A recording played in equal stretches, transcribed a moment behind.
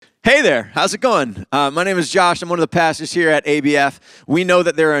Hey there, how's it going? My name is Josh. I'm one of the pastors here at ABF. We know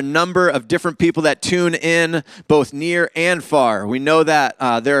that there are a number of different people that tune in, both near and far. We know that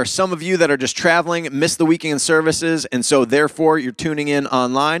there are some of you that are just traveling, miss the weekend services, and so therefore you're tuning in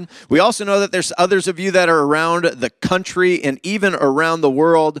online. We also know that there's others of you that are around the country and even around the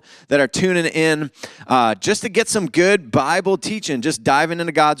world that are tuning in just to get some good Bible teaching, just diving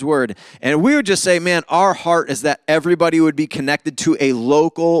into God's Word. And we would just say, man, our heart is that everybody would be connected to a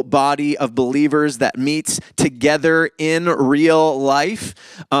local body of believers that meets together in real life.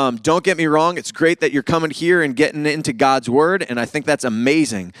 Don't get me wrong, it's great that you're coming here and getting into God's Word, and I think that's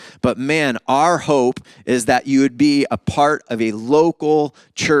amazing. But man, our hope is that you would be a part of a local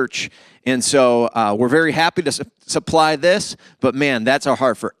church. And so we're very happy to supply this, but man, that's our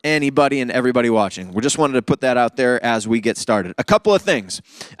heart for anybody and everybody watching. We just wanted to put that out there as we get started. A couple of things.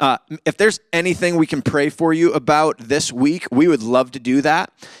 If there's anything we can pray for you about this week, we would love to do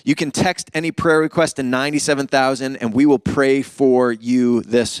that. You can text any prayer request to 97,000 and we will pray for you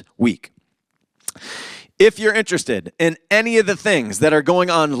this week. If you're interested in any of the things that are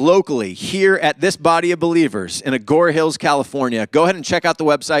going on locally here at this body of believers in Agoura Hills, California, go ahead and check out the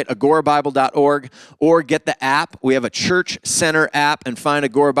website, agourabible.org, or get the app. We have a church center app, and find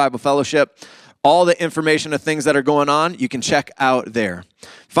Agoura Bible Fellowship. All the information of things that are going on, you can check out there.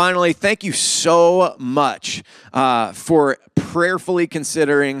 Finally, thank you so much for prayerfully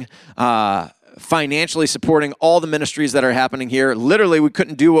considering financially supporting all the ministries that are happening here. Literally, we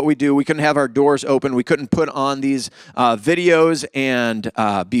couldn't do what we do. We couldn't have our doors open. We couldn't put on these videos and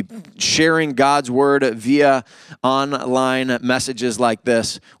be sharing God's Word via online messages like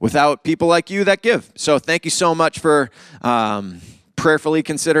this without people like you that give. So thank you so much for prayerfully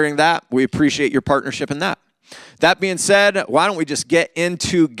considering that. We appreciate your partnership in that. That being said, why don't we just get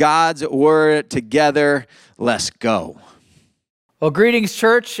into God's Word together? Let's go. Well, greetings,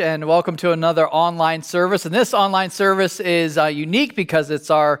 church, and welcome to another online service. And this online service is unique because it's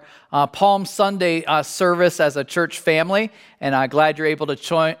our Palm Sunday service as a church family, and I'm glad you're able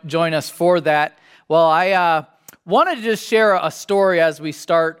to join us for that. Well, I wanted to just share a story as we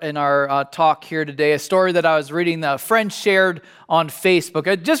start in our talk here today, a story that I was reading, a friend shared on Facebook.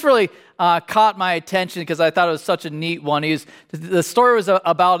 It just really caught my attention because I thought it was such a neat one. The story was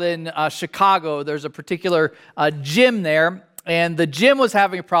about in Chicago. There's a particular gym there, and the gym was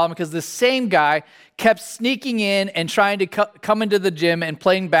having a problem because the same guy kept sneaking in and trying to come into the gym and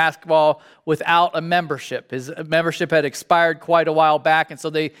playing basketball without a membership. His membership had expired quite a while back, and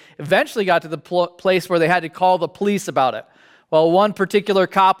so they eventually got to the place where they had to call the police about it. Well, one particular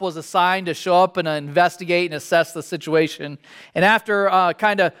cop was assigned to show up and investigate and assess the situation. And after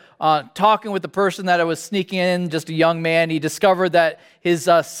talking with the person that was sneaking in, just a young man, he discovered that his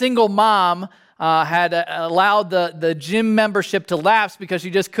single mom had allowed the gym membership to lapse because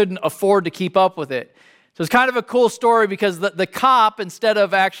she just couldn't afford to keep up with it. So it's kind of a cool story because the cop, instead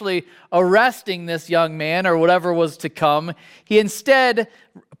of actually arresting this young man or whatever was to come, he instead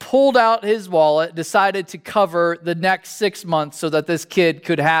pulled out his wallet, decided to cover the next 6 months so that this kid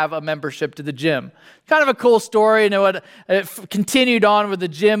could have a membership to the gym. Kind of a cool story. It continued on with the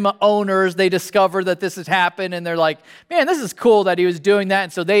gym owners. They discovered that this had happened, and they're like, man, this is cool that he was doing that.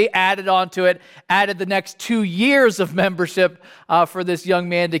 And so they added on to it, added the next 2 years of membership for this young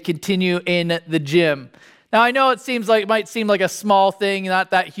man to continue in the gym. Now, I know it might seem like a small thing,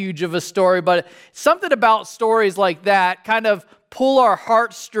 not that huge of a story, but something about stories like that kind of pull our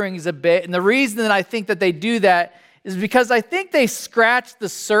heartstrings a bit. And the reason that I think that they do that is because I think they scratch the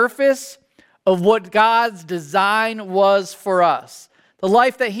surface of what God's design was for us. The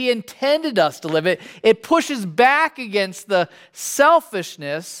life that He intended us to live. It pushes back against the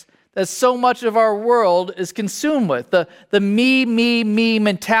selfishness that so much of our world is consumed with. The me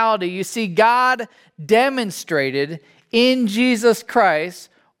mentality. You see, God demonstrated in Jesus Christ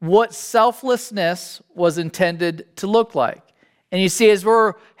what selflessness was intended to look like. And you see, as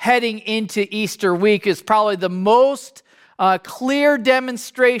we're heading into Easter week, it's probably the most clear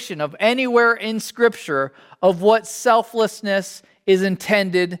demonstration of anywhere in Scripture of what selflessness is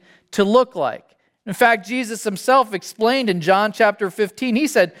intended to look like. In fact, Jesus himself explained in John chapter 15, he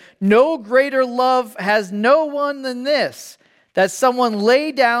said, "No greater love has no one than this, that someone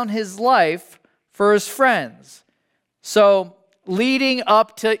lay down his life for his friends." So, leading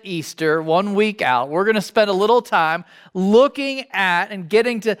up to Easter, 1 week out, we're going to spend a little time looking at and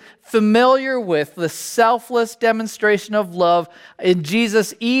getting to familiar with the selfless demonstration of love in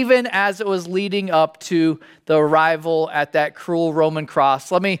Jesus, even as it was leading up to the arrival at that cruel Roman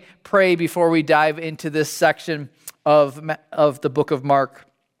cross. Let me pray before we dive into this section of the book of Mark.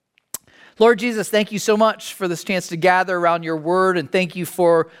 Lord Jesus, thank you so much for this chance to gather around your word, and thank you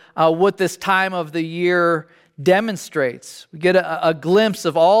for what this time of the year demonstrates. We get a glimpse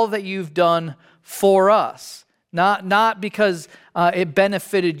of all that you've done for us, not because it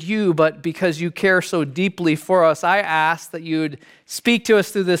benefited you, but because you care so deeply for us. I ask that you would speak to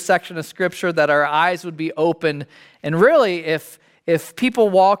us through this section of Scripture, that our eyes would be open, and really, if people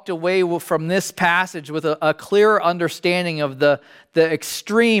walked away from this passage with a clearer understanding of the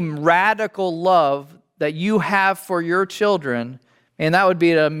extreme radical love that you have for your children, and that would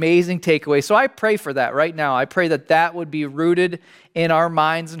be an amazing takeaway. So I pray for that right now. I pray that that would be rooted in our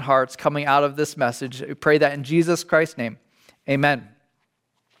minds and hearts coming out of this message. I pray that in Jesus Christ's name. Amen.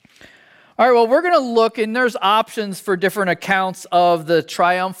 All right, well, we're going to look, and there's options for different accounts of the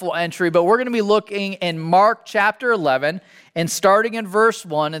triumphal entry, but we're going to be looking in Mark chapter 11, and starting in verse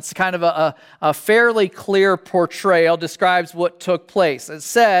 1, it's kind of a fairly clear portrayal, describes what took place. It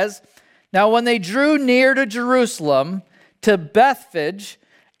says, "Now when they drew near to Jerusalem, to Bethphage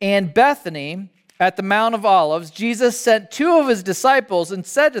and Bethany at the Mount of Olives, Jesus sent two of his disciples and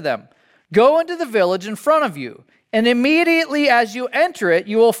said to them, 'Go into the village in front of you, and immediately as you enter it,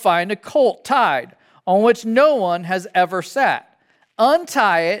 you will find a colt tied, on which no one has ever sat.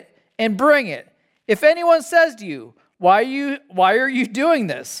 Untie it and bring it. If anyone says to you, why are you doing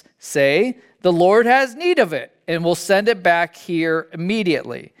this? Say, the Lord has need of it, and will send it back here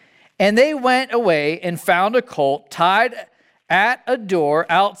immediately.' And they went away and found a colt tied at a door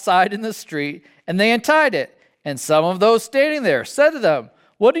outside in the street, and they untied it. And some of those standing there said to them,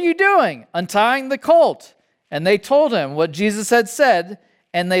 'What are you doing, untying the colt?' And they told him what Jesus had said,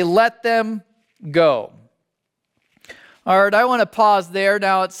 and they let them go." All right, I want to pause there.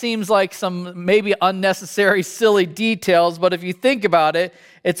 Now, it seems like some maybe unnecessary, silly details, but if you think about it,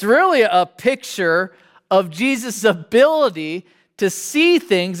 it's really a picture of Jesus' ability to see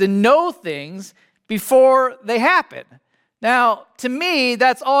things and know things before they happen. Now, to me,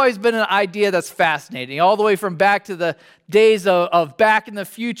 that's always been an idea that's fascinating, all the way from back to the days of Back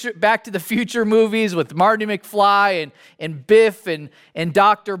to the Future movies with Marty McFly and Biff and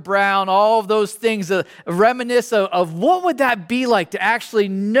Dr. Brown, all of those things, reminisce of what would that be like to actually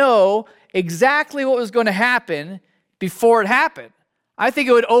know exactly what was going to happen before it happened. I think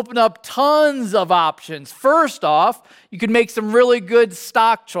it would open up tons of options. First off, you could make some really good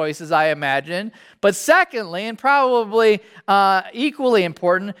stock choices, I imagine. But secondly, and probably equally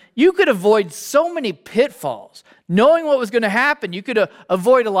important, you could avoid so many pitfalls. Knowing what was going to happen, you could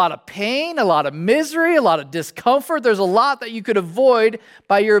avoid a lot of pain, a lot of misery, a lot of discomfort. There's a lot that you could avoid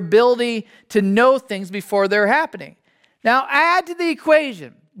by your ability to know things before they're happening. Now, add to the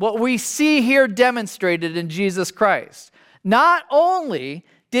equation what we see here demonstrated in Jesus Christ. Not only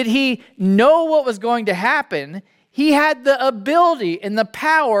did he know what was going to happen, he had the ability and the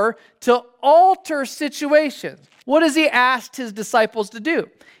power to alter situations. What has he asked his disciples to do?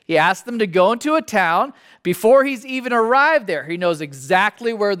 He asked them to go into a town. Before he's even arrived there, he knows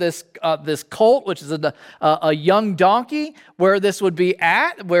exactly where this colt, which is a young donkey, where this would be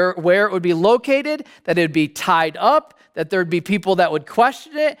at, where it would be located, that it would be tied up, that there'd be people that would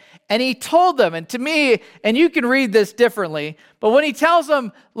question it. And he told them, and to me, and you can read this differently, but when he tells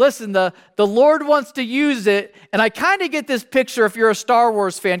them, listen, the Lord wants to use it, and I kind of get this picture, if you're a Star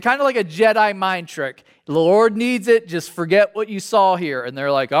Wars fan, kind of like a Jedi mind trick. The Lord needs it, just forget what you saw here. And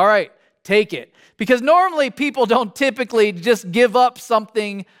they're like, all right, take it. Because normally people don't typically just give up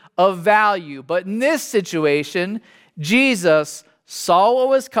something of value. But in this situation, Jesus saw what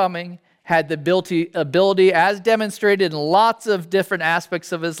was coming, had the ability, as demonstrated in lots of different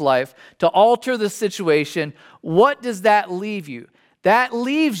aspects of his life, to alter the situation. What does that leave you? That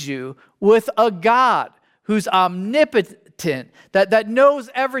leaves you with a God who's omnipotent, that knows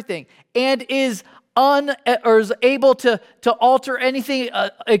everything, and is able to alter anything,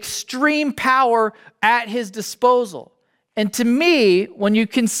 extreme power at his disposal. And to me, when you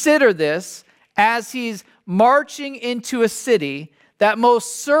consider this, as he's marching into a city, that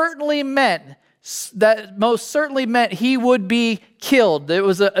most certainly meant he would be killed. It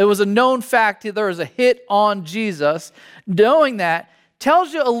was a known fact that there was a hit on Jesus. Knowing that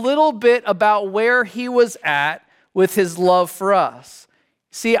tells you a little bit about where he was at with his love for us.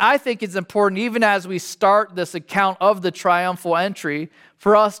 See, I think it's important, even as we start this account of the triumphal entry,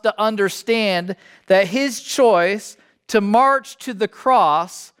 for us to understand that his choice to march to the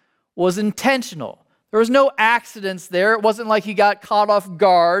cross was intentional. There was no accidents there. It wasn't like he got caught off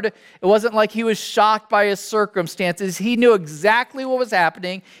guard. It wasn't like he was shocked by his circumstances. He knew exactly what was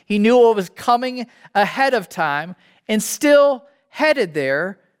happening. He knew what was coming ahead of time, and still headed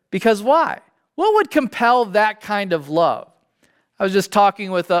there. Because why? What would compel that kind of love? I was just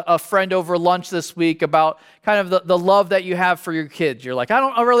talking with a friend over lunch this week about kind of the love that you have for your kids. You're like, I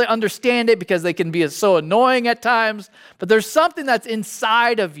don't really understand it because they can be so annoying at times, but there's something that's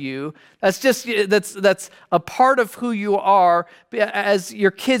inside of you that's a part of who you are as your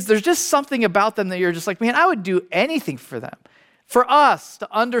kids. There's just something about them that you're just like, man, I would do anything for them. For us to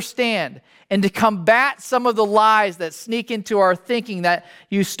understand and to combat some of the lies that sneak into our thinking, that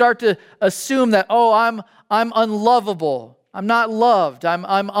you start to assume that, oh, I'm unlovable. I'm not loved. I'm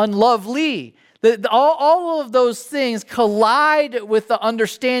unlovely. All of those things collide with the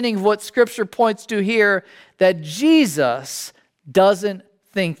understanding of what Scripture points to here, that Jesus doesn't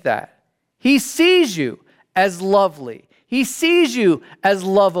think that. He sees you as lovely. He sees you as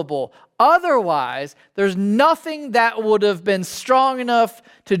lovable. Otherwise, there's nothing that would have been strong enough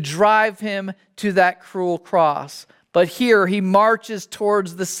to drive him to that cruel cross. But here he marches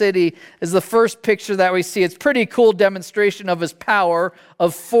towards the city is the first picture that we see. It's a pretty cool demonstration of his power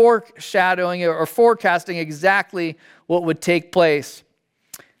of foreshadowing or forecasting exactly what would take place.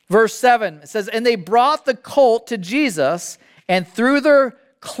 Verse 7, it says, and they brought the colt to Jesus and threw their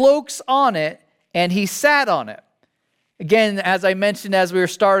cloaks on it, and he sat on it. Again, as I mentioned as we were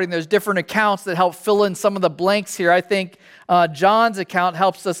starting, there's different accounts that help fill in some of the blanks here. I think John's account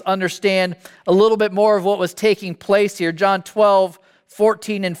helps us understand a little bit more of what was taking place here. John 12,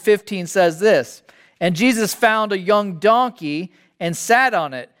 14 and 15 says this, and Jesus found a young donkey and sat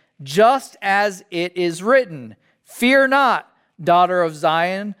on it, just as it is written, fear not, daughter of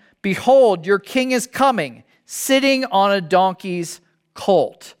Zion. Behold, your king is coming, sitting on a donkey's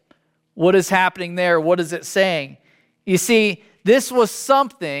colt. What is happening there? What is it saying? You see, this was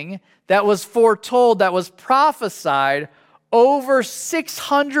something that was foretold, that was prophesied over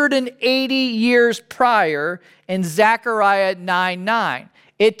 680 years prior in Zechariah 9:9.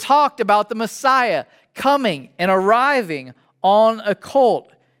 It talked about the Messiah coming and arriving on a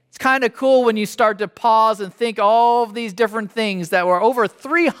colt. It's kind of cool when you start to pause and think all of these different things that were over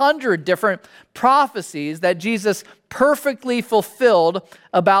 300 different prophecies that Jesus perfectly fulfilled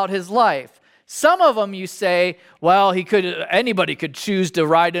about his life. Some of them you say, well, anybody could choose to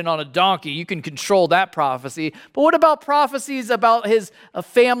ride in on a donkey. You can control that prophecy. But what about prophecies about his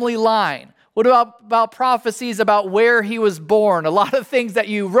family line? What about prophecies about where he was born? A lot of things that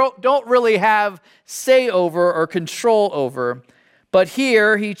you don't really have say over or control over. But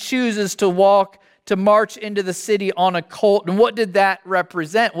here he chooses to march into the city on a colt. And what did that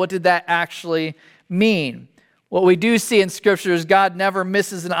represent? What did that actually mean? What we do see in Scripture is God never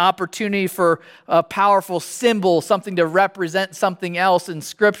misses an opportunity for a powerful symbol, something to represent something else in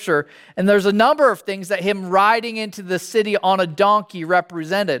Scripture. And there's a number of things that him riding into the city on a donkey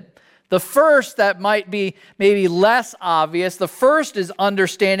represented. The first that might be maybe less obvious, the first is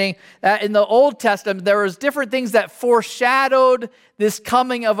understanding that in the Old Testament, there was different things that foreshadowed this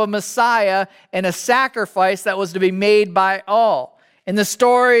coming of a Messiah and a sacrifice that was to be made by all. In the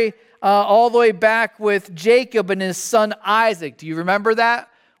story all the way back with Jacob and his son Isaac. Do you remember that?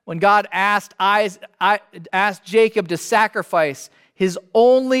 When God asked Jacob to sacrifice his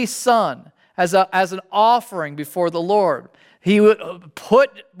only son as an offering before the Lord.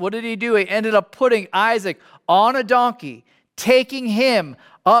 What did he do? He ended up putting Isaac on a donkey, taking him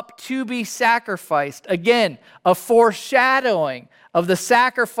up to be sacrificed. Again, a foreshadowing of the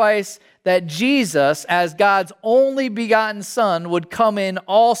sacrifice that Jesus, as God's only begotten Son, would come in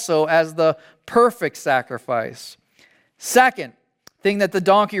also as the perfect sacrifice. Second thing that the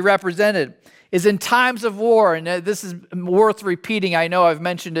donkey represented is in times of war, and this is worth repeating, I know I've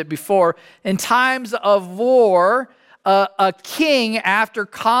mentioned it before. In times of war, a king, after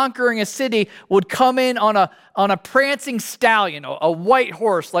conquering a city, would come in on a prancing stallion, a white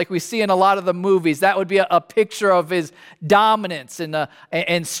horse like we see in a lot of the movies. That would be a picture of his dominance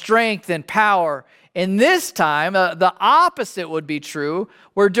and strength and power. In this time, the opposite would be true,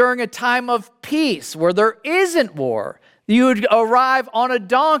 where during a time of peace, where there isn't war, you would arrive on a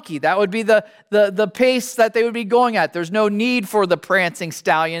donkey. That would be the pace that they would be going at. There's no need for the prancing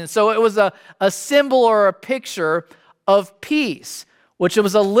stallion. So it was a symbol or a picture of peace, which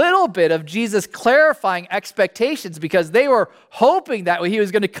was a little bit of Jesus clarifying expectations, because they were hoping that he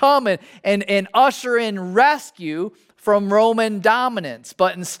was going to come and usher in rescue from Roman dominance.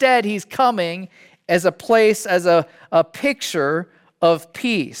 But instead, he's coming as a picture of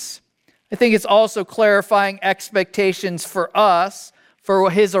peace. I think it's also clarifying expectations for us, for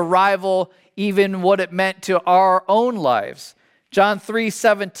his arrival, even what it meant to our own lives. John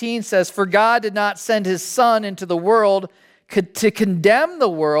 3:17 says, for God did not send his Son into the world to condemn the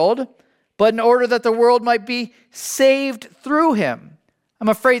world, but in order that the world might be saved through him. I'm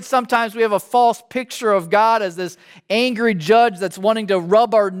afraid sometimes we have a false picture of God as this angry judge that's wanting to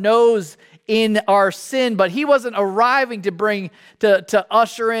rub our nose in our sin, but he wasn't arriving to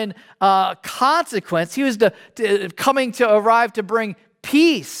usher in consequence. He was coming to arrive to bring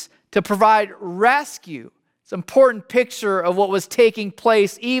peace, to provide rescue. It's an important picture of what was taking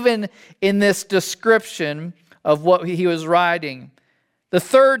place even in this description of what he was riding. The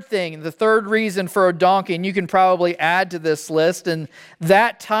third reason for a donkey, and you can probably add to this list, in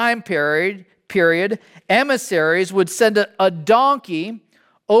that time period, emissaries would send a donkey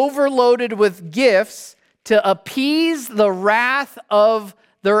overloaded with gifts to appease the wrath of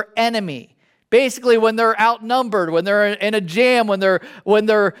their enemy. Basically, when they're outnumbered, when they're in a jam, when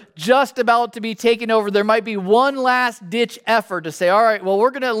they're just about to be taken over, there might be one last ditch effort to say, all right, well,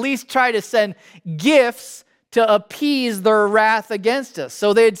 we're going to at least try to send gifts to appease their wrath against us.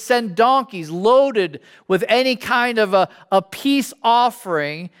 So they'd send donkeys loaded with any kind of a peace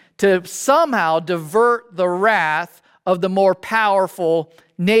offering to somehow divert the wrath of the more powerful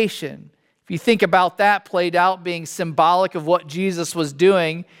nation. If you think about that played out being symbolic of what Jesus was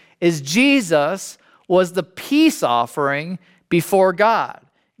doing, is Jesus was the peace offering before God.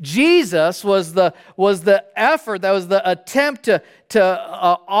 Jesus was the effort, that was the attempt to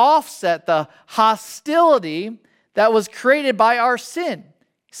offset the hostility that was created by our sin.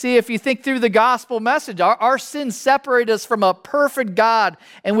 See, if you think through the gospel message, our sin separated us from a perfect God,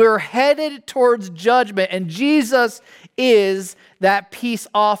 and we were headed towards judgment, and Jesus is that peace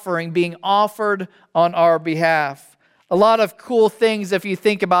offering being offered on our behalf. A lot of cool things if you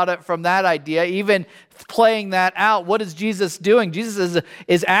think about it from that idea, even playing that out. What is Jesus doing? Jesus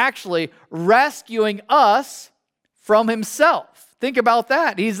is actually rescuing us from himself. Think about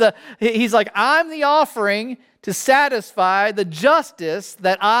that. He's like, I'm the offering to satisfy the justice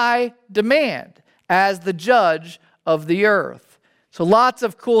that I demand as the judge of the earth. So lots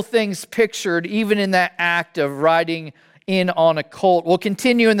of cool things pictured even in that act of riding in on a colt. We'll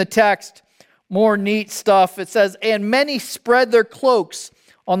continue in the text. More neat stuff. It says, and many spread their cloaks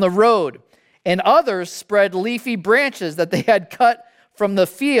on the road, and others spread leafy branches that they had cut from the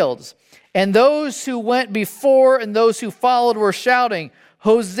fields. And those who went before and those who followed were shouting,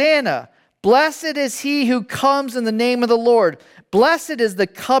 Hosanna! Blessed is he who comes in the name of the Lord. Blessed is the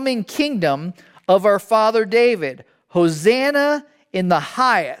coming kingdom of our father David. Hosanna in the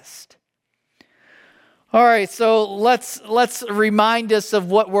highest. All right, so let's remind us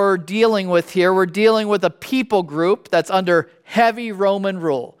of what we're dealing with here. We're dealing with a people group that's under heavy Roman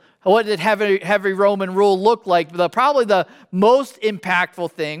rule. What did heavy Roman rule look like? Probably the most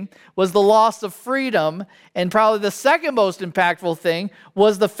impactful thing was the loss of freedom, and probably the second most impactful thing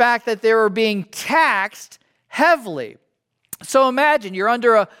was the fact that they were being taxed heavily. So imagine you're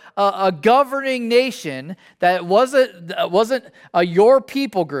under a governing nation that wasn't your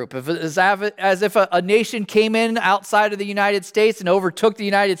people group. If it was as if a nation came in outside of the United States and overtook the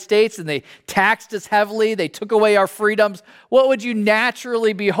United States and they taxed us heavily, they took away our freedoms, what would you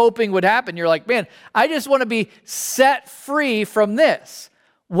naturally be hoping would happen? You're like, man, I just want to be set free from this.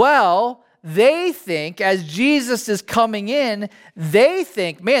 Well, they think, as Jesus is coming in, they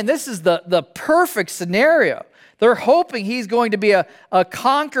think, man, this is the perfect scenario. They're hoping he's going to be a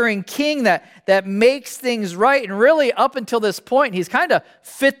conquering king that makes things right. And really, up until this point, he's kind of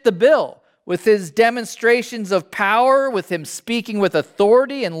fit the bill with his demonstrations of power, with him speaking with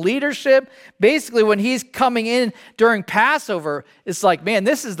authority and leadership. Basically, when he's coming in during Passover, it's like, man,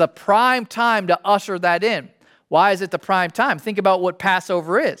 this is the prime time to usher that in. Why is it the prime time? Think about what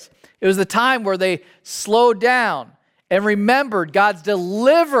Passover is. It was the time where they slowed down and remembered God's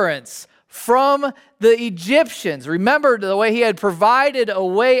deliverance from the Egyptians. Remember the way he had provided a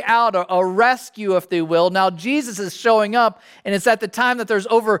way out, a rescue, if they will. Now Jesus is showing up, and it's at the time that there's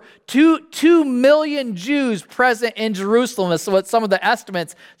over 2 million Jews present in Jerusalem. That's what some of the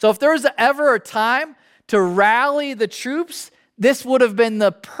estimates. So if there was ever a time to rally the troops, this would have been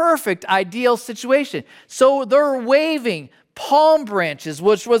the perfect, ideal situation. So they're waving palm branches,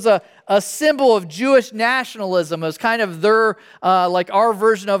 which was a symbol of Jewish nationalism. It was kind of their, like our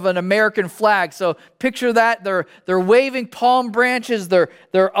version of an American flag. So picture that. They're waving palm branches. They're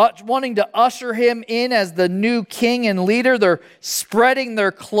wanting to usher him in as the new king and leader. They're spreading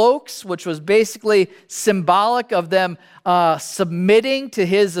their cloaks, which was basically symbolic of them submitting to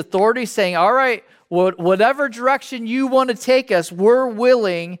his authority, saying, all right, whatever direction you want to take us, we're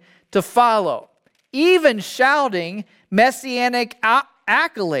willing to follow. Even shouting messianic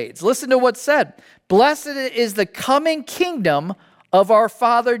accolades. Listen to what's said. Blessed is the coming kingdom of our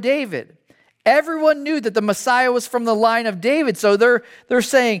father David. Everyone knew that the Messiah was from the line of David. So they're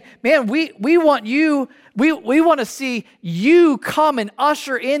saying, man, we want you, we want to see you come and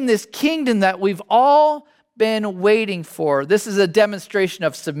usher in this kingdom that we've all been waiting for. This is a demonstration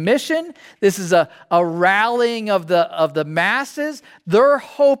of submission. This is a rallying of the masses. They're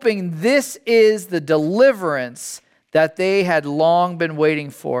hoping this is the deliverance that they had long been waiting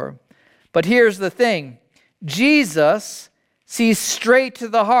for. But here's the thing. Jesus sees straight to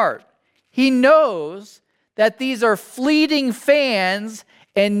the heart. He knows that these are fleeting fans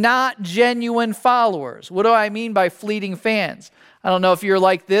and not genuine followers. What do I mean by fleeting fans? I don't know if you're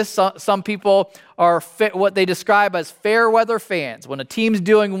like this. Some people are what they describe as fair weather fans. When a team's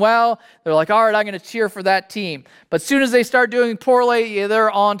doing well, they're like, all right, I'm going to cheer for that team. But as soon as they start doing poorly,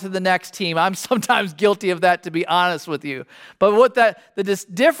 they're on to the next team. I'm sometimes guilty of that, to be honest with you. But what the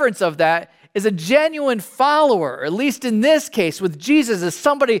difference of that is a genuine follower, at least in this case with Jesus, is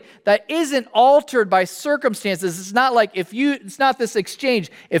somebody that isn't altered by circumstances. It's not like it's not this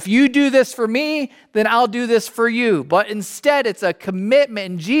exchange. If you do this for me, then I'll do this for you. But instead, it's a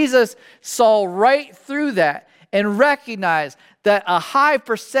commitment. And Jesus saw right through that and recognized that a high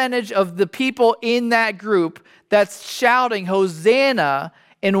percentage of the people in that group that's shouting Hosanna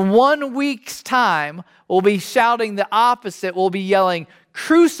in 1 week's time will be shouting the opposite, will be yelling,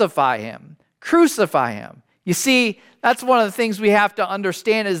 crucify him. Crucify him. You see, that's one of the things we have to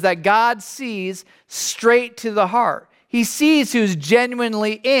understand is that God sees straight to the heart. He sees who's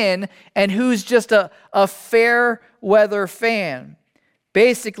genuinely in and who's just a fair weather fan.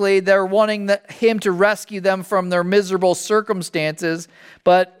 Basically, they're wanting him to rescue them from their miserable circumstances.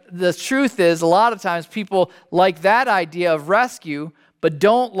 But the truth is, a lot of times people like that idea of rescue, but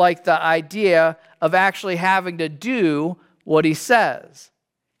don't like the idea of actually having to do what he says.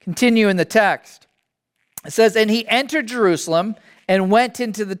 Continue in the text. It says, and he entered Jerusalem and went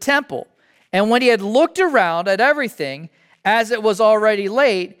into the temple. And when he had looked around at everything, as it was already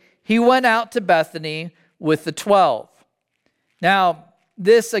late, he went out to Bethany with the 12. Now,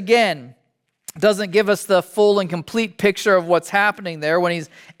 this again doesn't give us the full and complete picture of what's happening there. When he's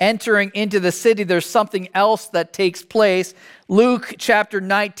entering into the city, there's something else that takes place. Luke chapter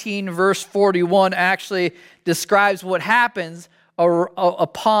 19, verse 41 actually describes what happens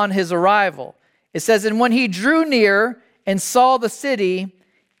upon his arrival. It says, and when he drew near and saw the city,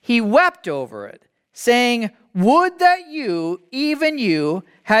 he wept over it, saying, would that you, even you,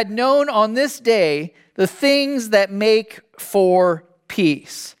 had known on this day the things that make for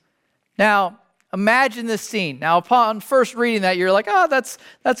peace. Now, imagine this scene. Now, upon first reading that, you're like, oh, that's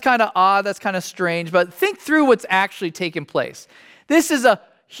kind of odd, that's kind of strange, but think through what's actually taking place. This is a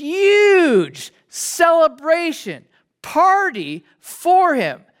huge celebration, party for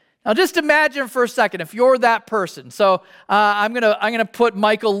him. Now, just imagine for a second if you're that person. So I'm gonna put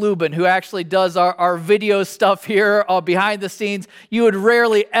Michael Lubin, who actually does our video stuff here behind the scenes. You would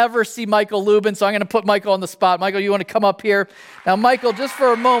rarely ever see Michael Lubin, so I'm gonna put Michael on the spot. Michael, you want to come up here? Now, Michael, just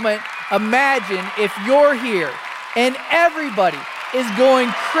for a moment, imagine if you're here and everybody is going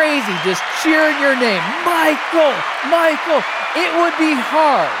crazy, just cheering your name, Michael, Michael. It would be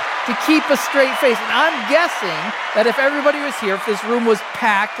hard to keep a straight face. And I'm guessing that if everybody was here, if this room was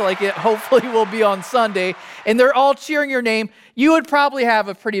packed like it hopefully will be on Sunday, and they're all cheering your name, you would probably have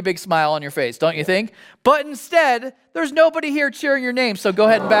a pretty big smile on your face, don't you think? But instead, there's nobody here cheering your name, so go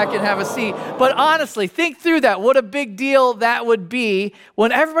ahead and back and have a seat. But honestly, think through that. What a big deal that would be.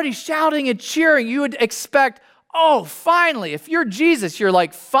 When everybody's shouting and cheering, you would expect, oh, finally. If you're Jesus, you're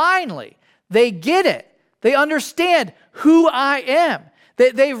like, finally. They get it. They understand who I am.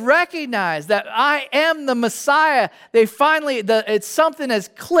 They recognize that I am the Messiah. They finally, it's something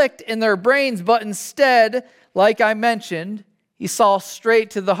has clicked in their brains, but instead, like I mentioned, he saw straight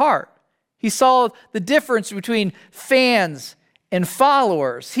to the heart. He saw the difference between fans and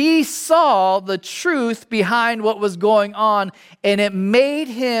followers. He saw the truth behind what was going on, and it made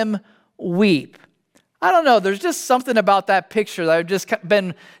him weep. I don't know, there's just something about that picture that I've just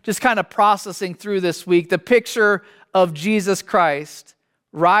been kind of processing through this week. The picture of Jesus Christ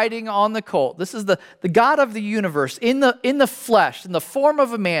riding on the colt. This is the God of the universe in the flesh, in the form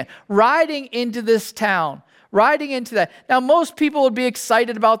of a man, riding into this town, riding into that. Now, most people would be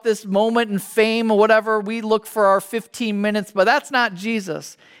excited about this moment and fame or whatever. We look for our 15 minutes, but that's not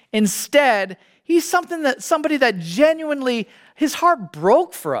Jesus. Instead, he's somebody that genuinely, his heart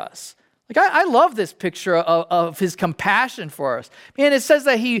broke for us. Like I love this picture of his compassion for us. Man, it says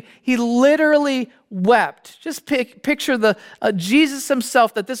that he literally wept. Just picture the Jesus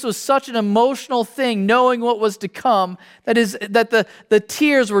himself, that this was such an emotional thing, knowing what was to come, that the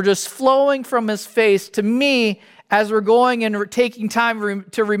tears were just flowing from his face. To me, as we're going and taking time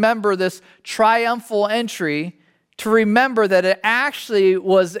to remember this triumphal entry, to remember that it actually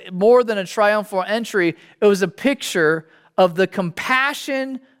was more than a triumphal entry. It was a picture of the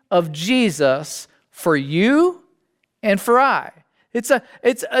compassion of Jesus for you and for I. It's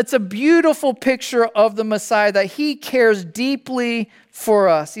a beautiful picture of the Messiah, that he cares deeply for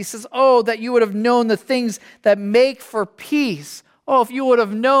us. He says, oh, that you would have known the things that make for peace. Oh, if you would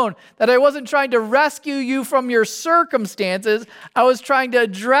have known that I wasn't trying to rescue you from your circumstances, I was trying to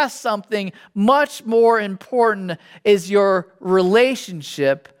address something much more important, is your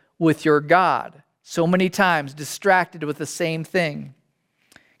relationship with your God. So many times distracted with the same thing.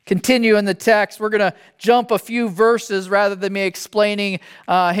 Continue in the text. We're going to jump a few verses rather than me explaining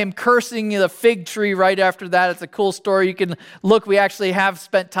him cursing the fig tree right after that. It's a cool story. You can look. We actually have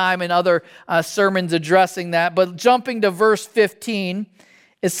spent time in other sermons addressing that. But jumping to verse 15,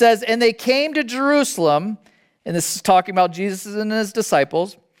 it says, and they came to Jerusalem, and this is talking about Jesus and his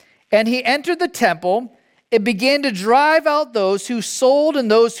disciples, and he entered the temple and began to drive out those who sold and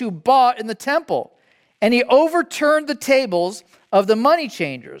those who bought in the temple. And he overturned the tables of the money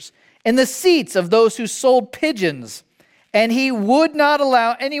changers and the seats of those who sold pigeons. And he would not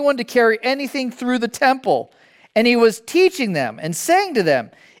allow anyone to carry anything through the temple. And he was teaching them and saying to them,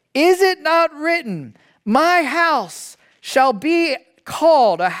 is it not written, my house shall be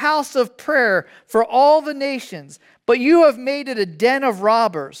called a house of prayer for all the nations, but you have made it a den of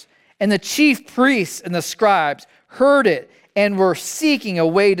robbers. And the chief priests and the scribes heard it and were seeking a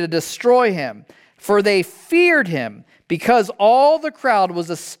way to destroy him, for they feared him, because all the crowd was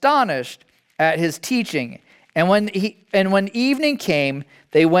astonished at his teaching. And when evening came,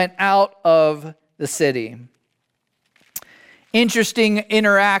 they went out of the city. Interesting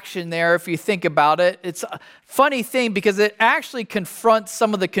interaction there if you think about it. It's a funny thing because it actually confronts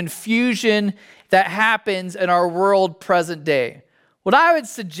some of the confusion that happens in our world present day. What I would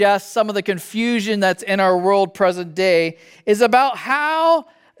suggest, some of the confusion that's in our world present day, is about how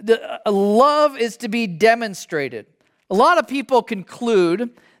the love is to be demonstrated. A lot of people conclude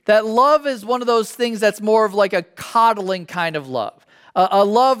that love is one of those things that's more of like a coddling kind of love, a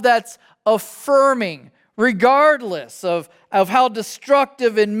love that's affirming regardless of how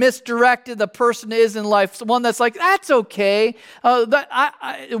destructive and misdirected the person is in life. One that's like, that's okay.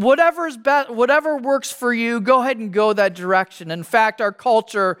 Whatever works for you, go ahead and go that direction. In fact, our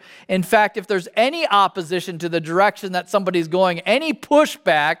culture, if there's any opposition to the direction that somebody's going, any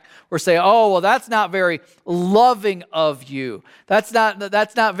pushback, we're saying, oh, well, that's not very loving of you. That's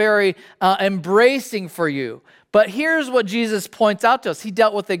not very embracing for you. But here's what Jesus points out to us. He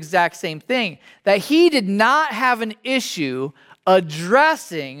dealt with the exact same thing, that he did not have an issue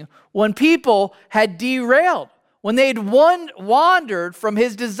addressing when people had derailed, when they'd wandered from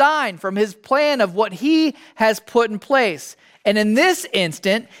his design, from his plan of what he has put in place. And in this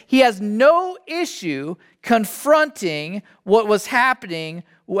instant, he has no issue confronting what was happening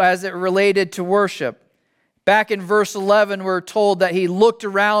as it related to worship. Back in verse 11, we're told that he looked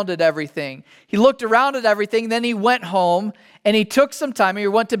around at everything. Then he went home and he took some time. He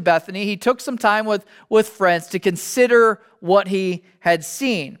went to Bethany. He took some time with friends to consider what he had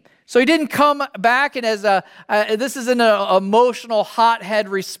seen. So he didn't come back and this isn't an emotional hothead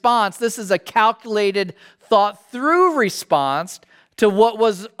response. This is a calculated, thought through response to what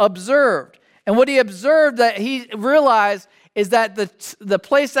was observed. And what he observed that he realized is that the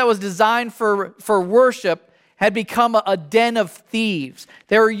place that was designed for worship had become a den of thieves.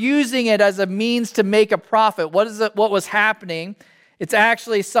 They were using it as a means to make a profit. What was happening? It's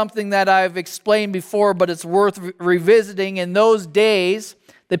actually something that I've explained before, but it's worth revisiting. In those days,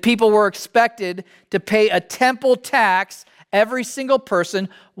 the people were expected to pay a temple tax, every single person,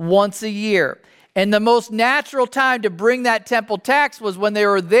 once a year. And the most natural time to bring that temple tax was when they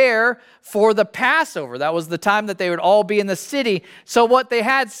were there for the Passover. That was the time that they would all be in the city. So what they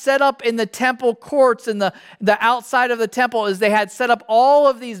had set up in the temple courts and the outside of the temple is they had set up all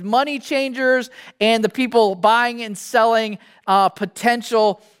of these money changers and the people buying and selling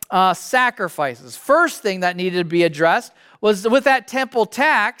potential sacrifices. First thing that needed to be addressed was with that temple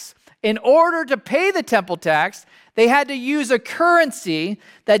tax. In order to pay the temple tax, they had to use a currency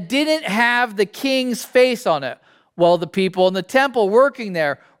that didn't have the king's face on it. Well, the people in the temple working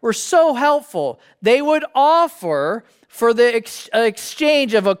there were so helpful. They would offer for the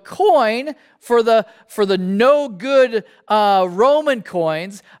exchange of a coin for the no good Roman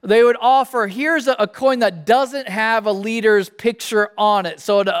coins. They would offer, here's a coin that doesn't have a leader's picture on it.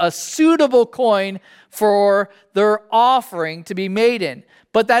 So a suitable coin for their offering to be made in.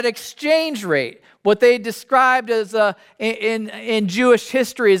 But that exchange rate, what they described as in Jewish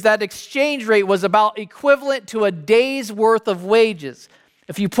history, is that exchange rate was about equivalent to a day's worth of wages.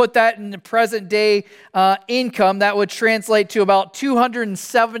 If you put that in the present day income, that would translate to about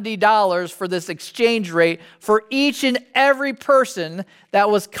 $270 for this exchange rate for each and every person that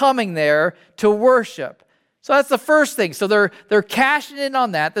was coming there to worship. So that's the first thing. So they're cashing in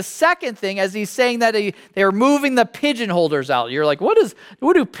on that. The second thing, as he's saying that they're moving the pigeon holders out. You're like, what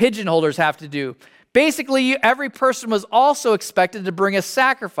do pigeon holders have to do? Basically, every person was also expected to bring a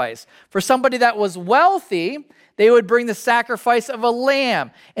sacrifice. For somebody that was wealthy, they would bring the sacrifice of a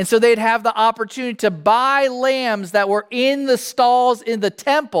lamb. And so they'd have the opportunity to buy lambs that were in the stalls in the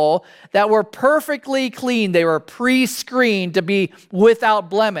temple that were perfectly clean. They were pre-screened to be without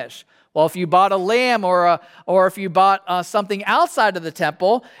blemish. Well, if you bought a lamb or if you bought something outside of the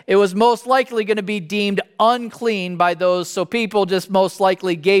temple, it was most likely going to be deemed unclean by those. So people just most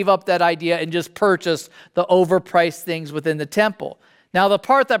likely gave up that idea and just purchased the overpriced things within the temple. Now, the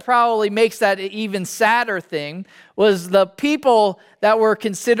part that probably makes that an even sadder thing was the people that were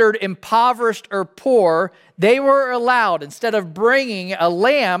considered impoverished or poor, they were allowed, instead of bringing a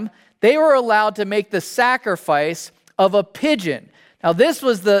lamb, they were allowed to make the sacrifice of a pigeon. Now, this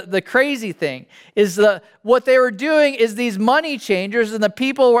was the crazy thing, is what they were doing is these money changers and the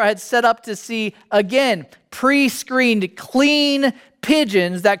people had set up to see, again, pre-screened, clean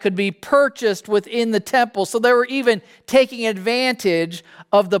pigeons that could be purchased within the temple. So they were even taking advantage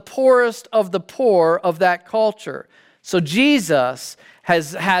of the poorest of the poor of that culture. So Jesus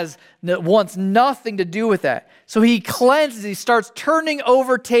wants nothing to do with that. So he cleanses, he starts turning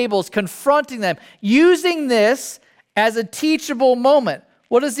over tables, confronting them, using this as a teachable moment.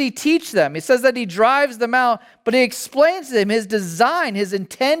 What does he teach them? He says that he drives them out, but he explains to them his design, his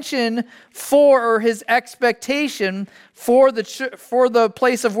intention or his expectation for the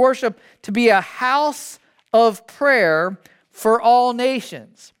place of worship to be a house of prayer for all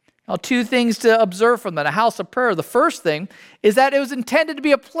nations. Now, two things to observe from that. A house of prayer. The first thing is that it was intended to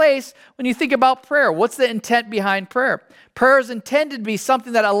be a place, when you think about prayer, what's the intent behind prayer? Prayer is intended to be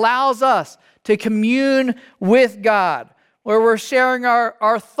something that allows us to commune with God, where we're sharing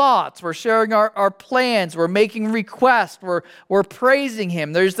our thoughts, we're sharing our plans, we're making requests, we're praising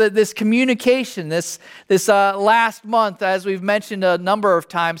Him. There's this communication. This last month, as we've mentioned a number of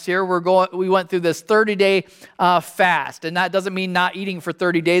times here, we went through this 30-day fast, and that doesn't mean not eating for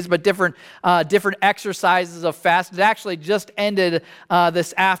 30 days, but different exercises of fast. It actually just ended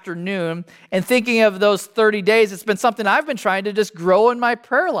this afternoon, and thinking of those 30 days, it's been something I've been trying to just grow in my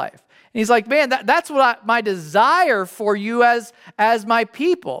prayer life. And he's like, man, that's what my desire for you as my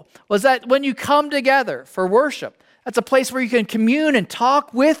people was, that when you come together for worship, that's a place where you can commune and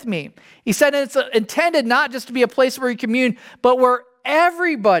talk with me. He said it's intended not just to be a place where you commune, but where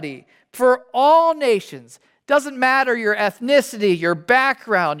everybody, for all nations, doesn't matter your ethnicity, your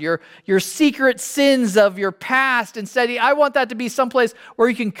background, your secret sins of your past. Instead, I want that to be someplace where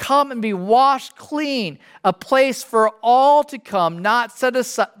you can come and be washed clean, a place for all to come, not set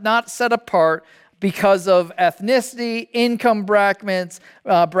apart because of ethnicity, income brackets,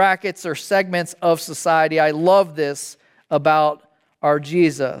 or segments of society. I love this about our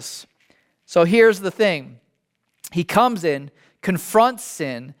Jesus. So here's the thing. He comes in, confronts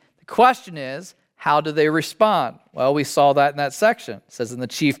sin. The question is, how do they respond? Well, we saw that in that section. It says, and the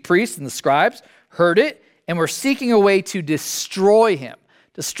chief priests and the scribes heard it and were seeking a way to destroy him.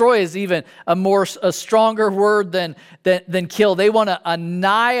 Destroy is even a stronger word than kill. They want to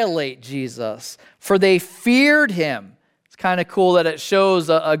annihilate Jesus, for they feared him. It's kind of cool that it shows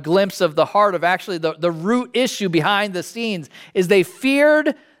a glimpse of the heart of actually the root issue behind the scenes is they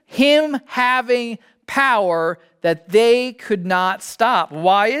feared him having power that they could not stop.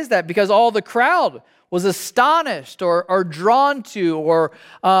 Why is that? Because all the crowd was astonished or drawn to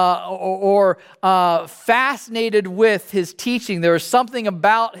or fascinated with his teaching. There was something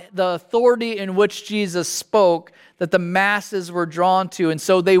about the authority in which Jesus spoke that the masses were drawn to. And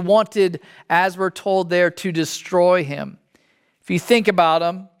so they wanted, as we're told there, to destroy him. If you think about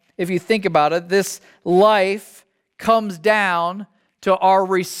it, this life comes down to our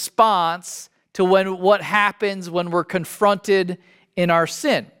response to what happens when we're confronted in our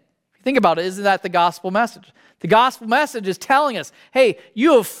sin. Think about it. Isn't that the gospel message? The gospel message is telling us, hey,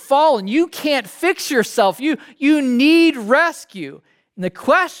 you have fallen. You can't fix yourself. You need rescue. And the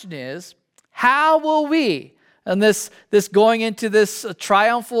question is, how will we, and this going into this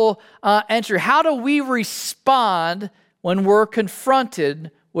triumphal entry, how do we respond when we're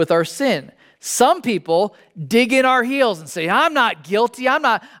confronted with our sin? Some people dig in our heels and say, I'm not guilty, I'm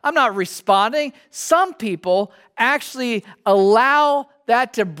not responding. Some people actually allow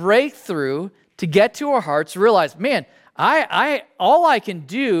that to break through, to get to our hearts, realize, man, all I can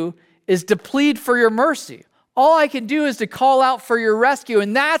do is to plead for your mercy. All I can do is to call out for your rescue.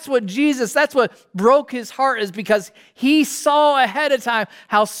 And that's what broke his heart, is because he saw ahead of time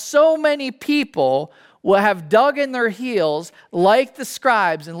how so many people will have dug in their heels like the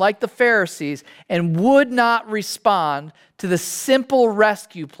scribes and like the Pharisees and would not respond to the simple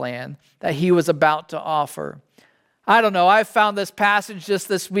rescue plan that he was about to offer. I don't know, I found this passage just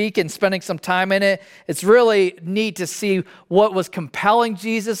this week and spending some time in it. It's really neat to see what was compelling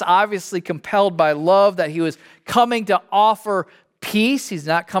Jesus, obviously compelled by love, that he was coming to offer peace. He's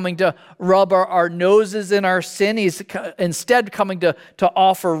not coming to rub our noses in our sin. He's instead coming to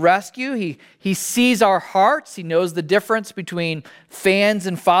offer rescue. He sees our hearts. He knows the difference between fans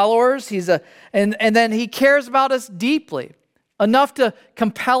and followers. And then he cares about us deeply, enough to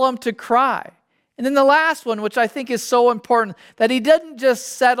compel him to cry. And then the last one, which I think is so important, that he didn't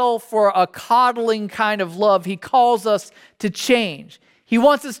just settle for a coddling kind of love. He calls us to change. He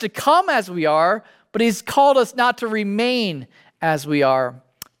wants us to come as we are, but he's called us not to remain as we are.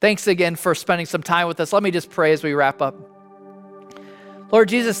 Thanks again for spending some time with us. Let me just pray as we wrap up. Lord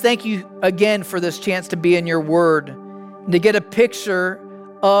Jesus, thank you again for this chance to be in your word and to get a picture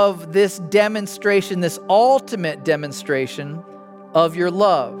of this demonstration, this ultimate demonstration of your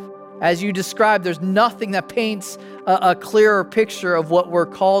love. As you described, there's nothing that paints a clearer picture of what we're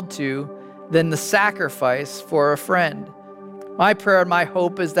called to than the sacrifice for a friend. My prayer and my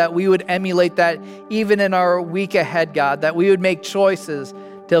hope is that we would emulate that even in our week ahead, God, that we would make choices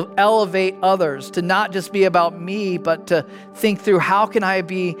to elevate others, to not just be about me, but to think through how can I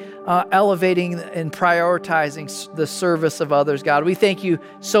be elevating and prioritizing the service of others, God. We thank you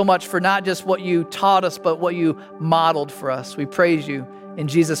so much for not just what you taught us, but what you modeled for us. We praise you in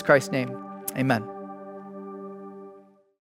Jesus Christ's name. Amen.